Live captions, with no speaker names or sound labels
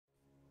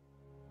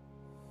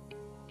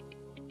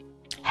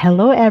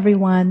Hello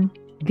everyone,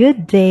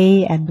 good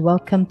day and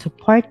welcome to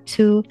part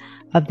 2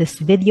 of this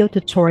video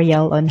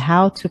tutorial on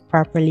how to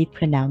properly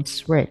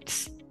pronounce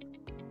words.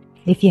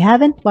 If you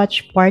haven't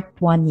watched part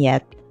 1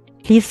 yet,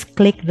 please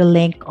click the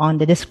link on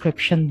the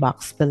description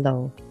box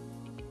below.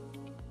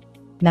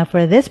 Now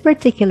for this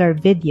particular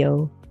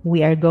video,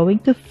 we are going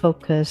to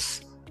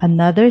focus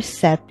another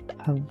set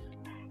of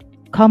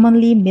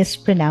commonly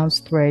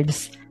mispronounced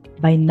words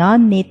by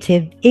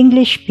non-native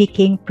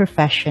English-speaking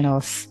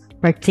professionals,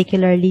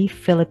 particularly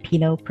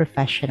Filipino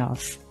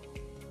professionals.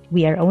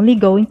 We are only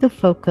going to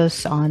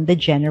focus on the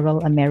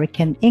general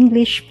American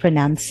English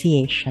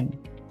pronunciation.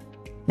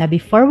 Now,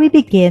 before we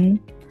begin,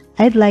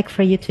 I'd like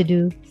for you to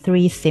do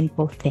 3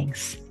 simple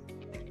things.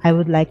 I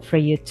would like for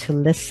you to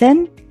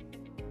listen,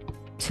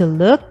 to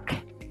look,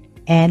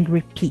 and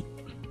repeat.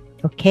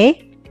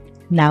 Okay?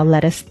 Now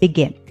let us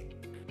begin.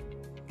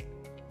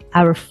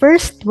 Our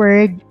first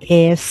word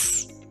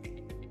is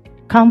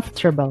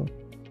comfortable.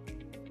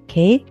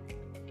 Okay?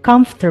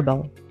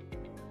 Comfortable.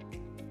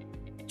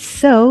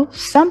 So,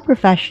 some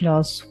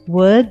professionals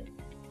would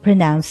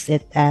pronounce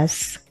it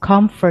as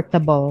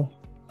comfortable.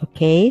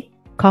 Okay?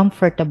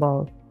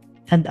 Comfortable.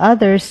 And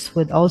others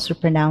would also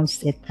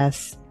pronounce it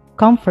as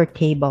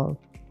comfortable.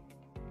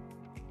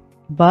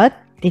 But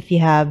if you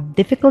have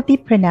difficulty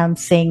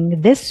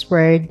pronouncing this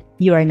word,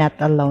 you are not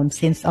alone,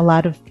 since a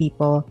lot of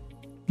people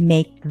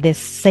make this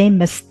same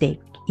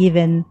mistake,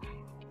 even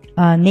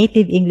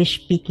native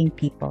English-speaking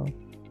people.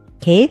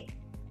 Okay?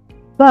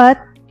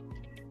 But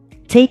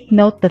take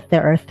note that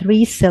there are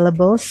 3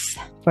 syllables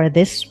for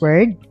this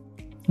word,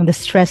 and the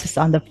stress is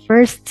on the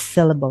first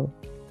syllable.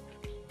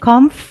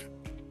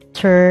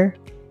 Comfortable.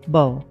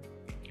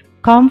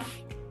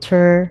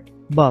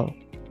 Comfortable.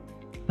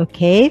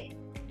 Okay?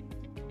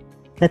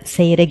 Let's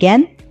say it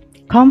again.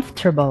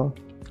 Comfortable.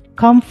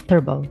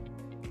 Comfortable.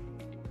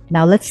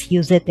 Now let's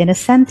use it in a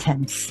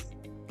sentence.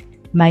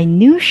 My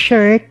new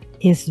shirt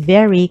is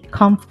very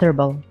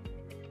comfortable.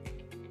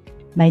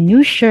 My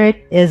new shirt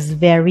is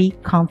very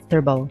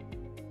comfortable.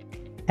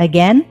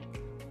 Again,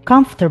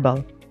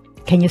 comfortable.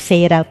 Can you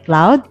say it out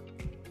loud?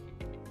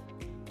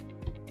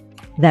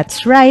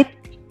 That's right.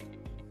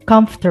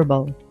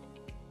 Comfortable.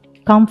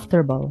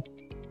 Comfortable.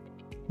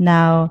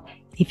 Now,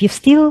 if you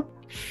still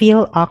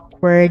feel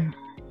awkward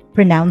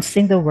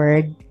pronouncing the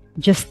word,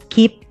 just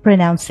keep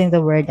pronouncing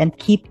the word and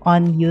keep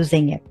on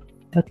using it.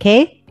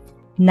 Okay?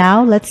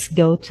 Now let's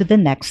go to the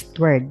next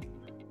word.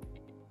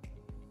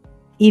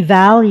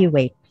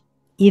 Evaluate.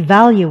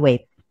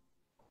 Evaluate.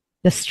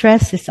 The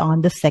stress is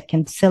on the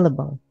second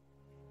syllable.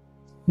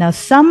 Now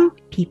some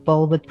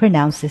people would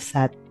pronounce this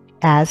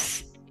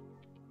as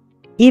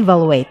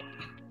evaluate.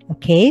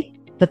 Okay?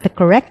 But the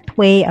correct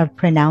way of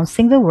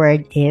pronouncing the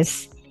word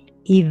is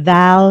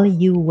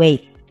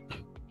evaluate.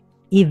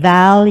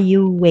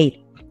 Evaluate.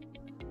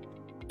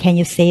 Can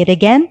you say it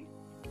again?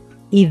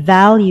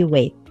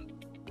 Evaluate.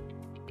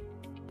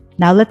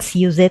 Now let's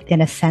use it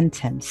in a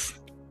sentence.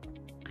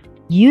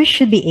 You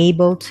should be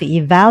able to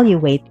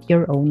evaluate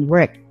your own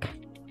work.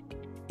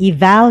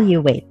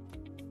 Evaluate.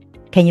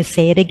 Can you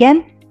say it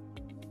again?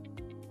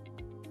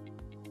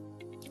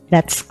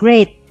 That's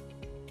great.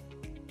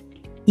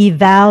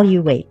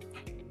 Evaluate.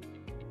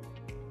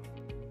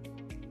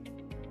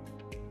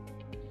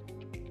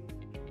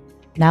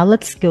 Now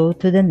let's go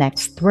to the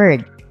next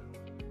word.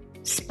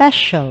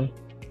 Special.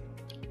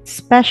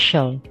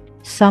 Special.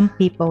 Some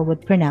people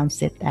would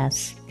pronounce it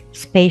as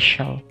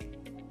spatial.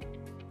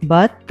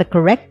 But the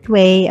correct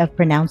way of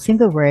pronouncing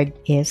the word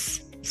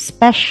is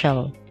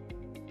special.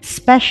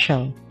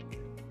 Special.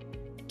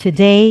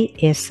 Today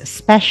is a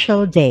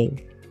special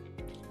day.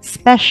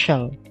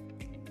 Special.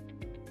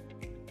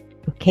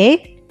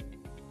 Okay?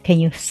 Can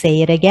you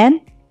say it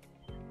again?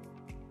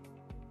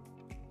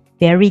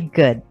 Very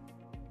good.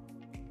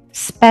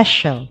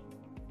 Special.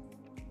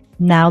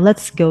 Now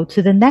let's go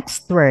to the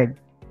next word.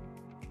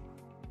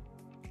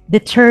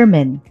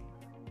 Determine.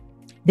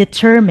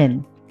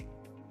 Determine.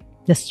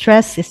 The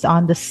stress is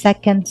on the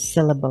second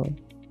syllable.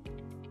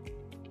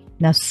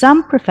 Now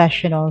some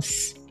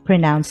professionals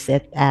pronounce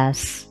it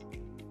as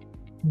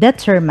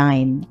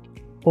determine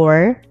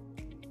or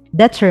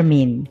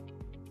determine.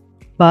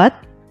 But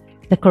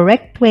the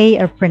correct way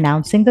of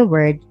pronouncing the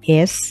word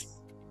is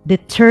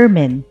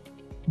determine.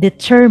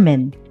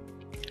 Determine.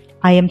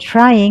 I am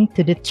trying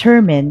to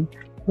determine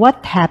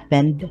what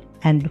happened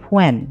and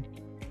when.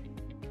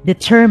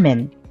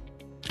 Determine.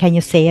 Can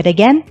you say it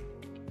again?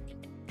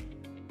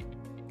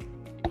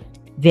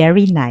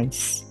 Very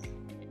nice.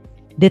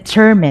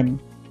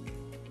 Determine.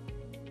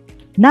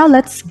 Now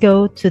let's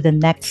go to the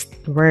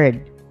next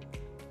word.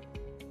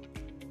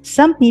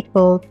 Some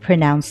people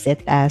pronounce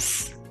it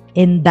as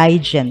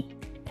indigent,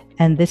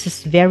 and this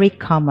is very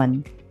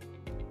common.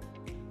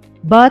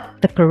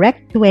 But the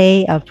correct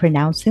way of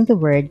pronouncing the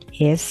word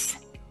is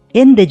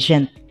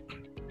indigent.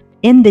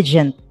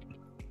 Indigent.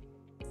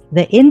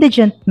 The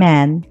indigent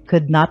man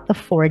could not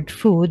afford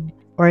food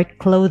or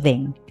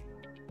clothing.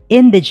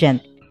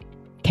 Indigent.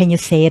 Can you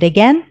say it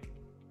again?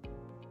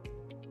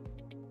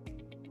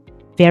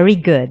 Very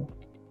good.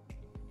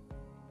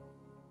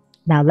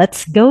 Now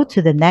let's go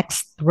to the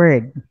next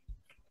word.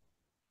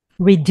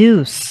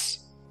 Reduce.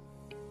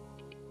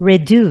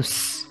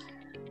 Reduce.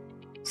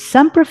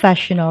 Some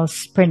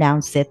professionals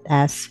pronounce it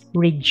as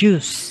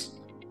reduce,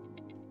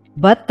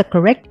 but the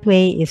correct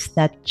way is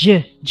not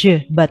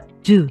j, but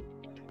do.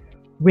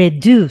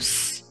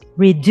 Reduce.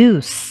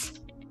 Reduce.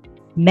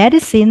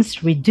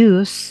 Medicines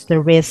reduce the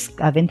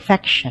risk of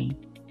infection.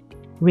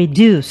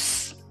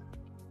 Reduce.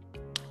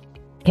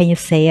 Can you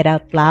say it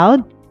out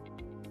loud?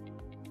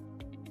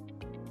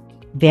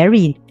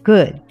 Very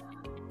good.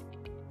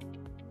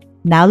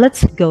 Now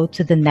let's go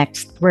to the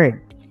next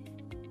word.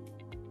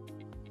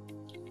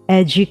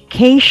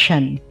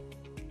 Education.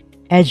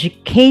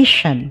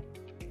 Education.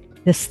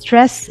 The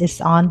stress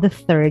is on the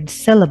third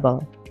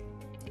syllable.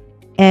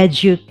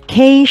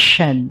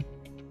 Education.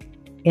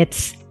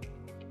 It's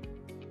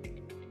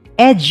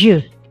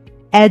edu,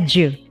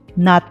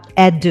 not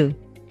edu.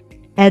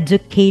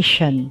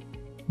 Education.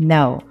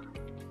 No.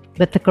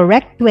 But the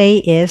correct way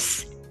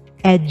is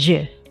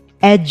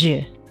education.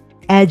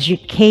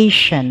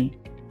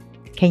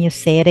 Can you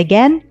say it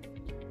again?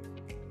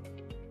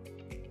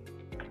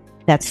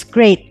 That's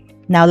great.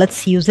 Now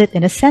let's use it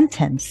in a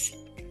sentence.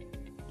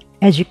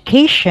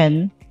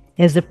 Education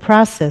is the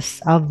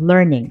process of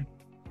learning.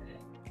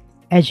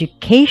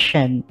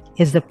 Education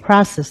is the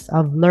process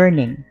of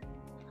learning.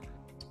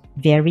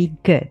 Very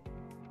good.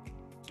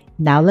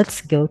 Now let's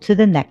go to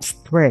the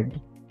next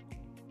word.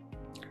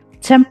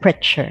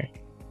 Temperature.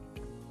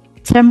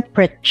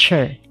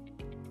 Temperature.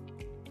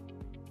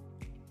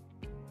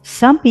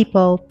 Some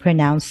people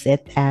pronounce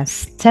it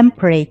as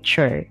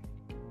temperature.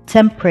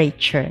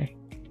 Temperature.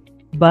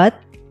 But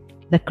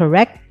the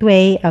correct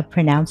way of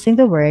pronouncing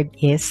the word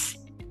is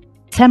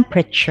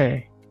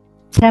temperature.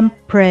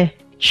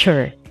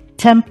 Temperature.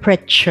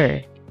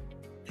 Temperature.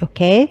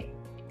 Okay?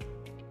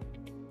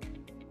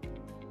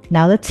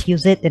 Now let's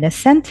use it in a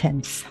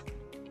sentence.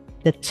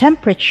 The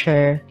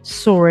temperature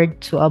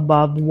soared to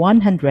above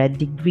 100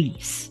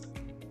 degrees.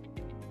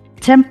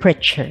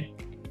 Temperature.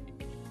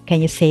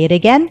 Can you say it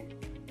again?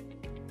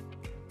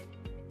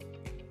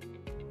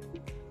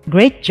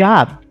 Great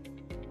job.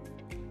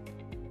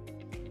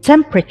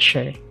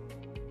 Temperature.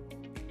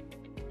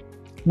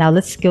 Now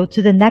let's go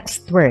to the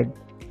next word.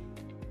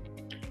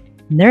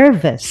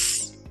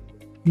 Nervous.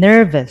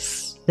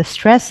 Nervous. The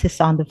stress is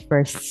on the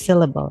first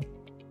syllable.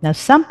 Now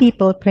some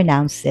people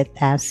pronounce it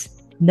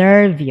as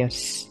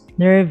nervious.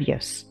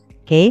 Nervious.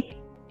 Okay?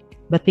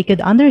 But we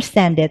could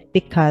understand it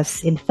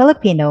because in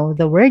Filipino,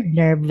 the word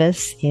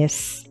nervous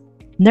is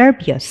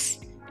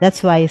nervious.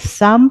 That's why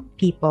some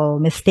people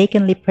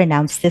mistakenly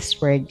pronounce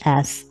this word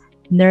as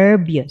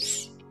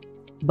nervious.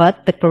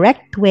 But the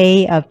correct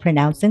way of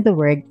pronouncing the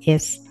word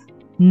is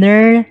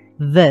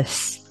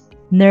nervous.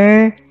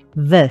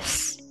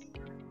 Nervous.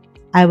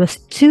 I was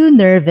too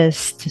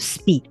nervous to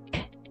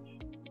speak.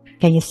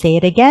 Can you say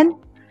it again?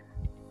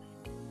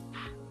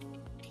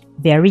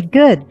 Very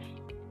good.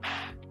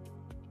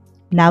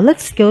 Now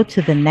let's go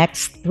to the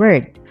next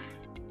word.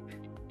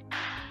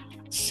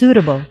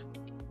 Suitable.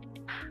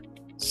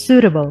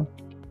 Suitable.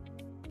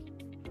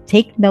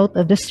 Take note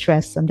of the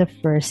stress on the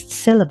first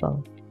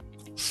syllable.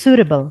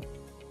 Suitable.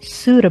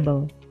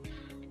 Suitable.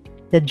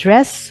 The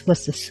dress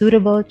was a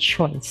suitable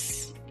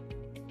choice.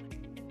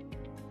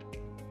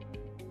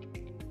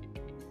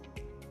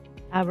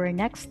 Our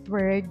next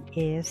word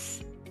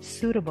is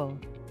suitable.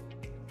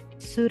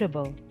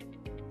 Suitable.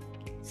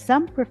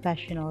 Some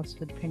professionals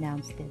would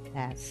pronounce it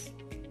as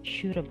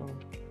suitable,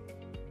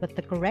 but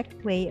the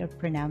correct way of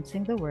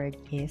pronouncing the word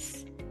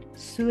is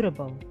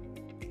suitable.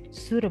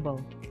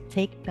 Suitable.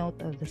 Take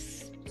note of the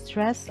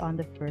stress on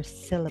the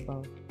first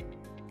syllable.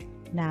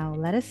 Now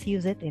let us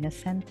use it in a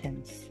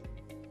sentence.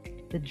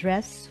 The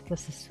dress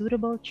was a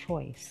suitable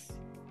choice.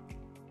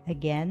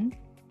 Again,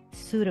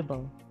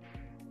 suitable.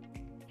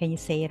 Can you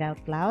say it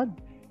out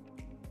loud?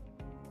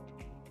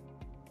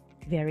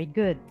 Very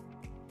good.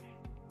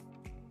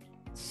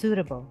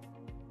 Suitable.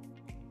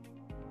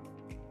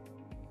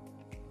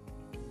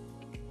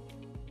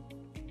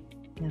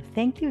 Now,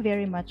 thank you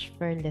very much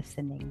for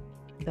listening.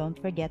 Don't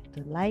forget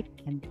to like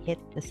and hit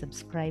the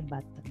subscribe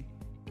button.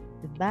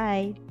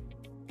 Goodbye.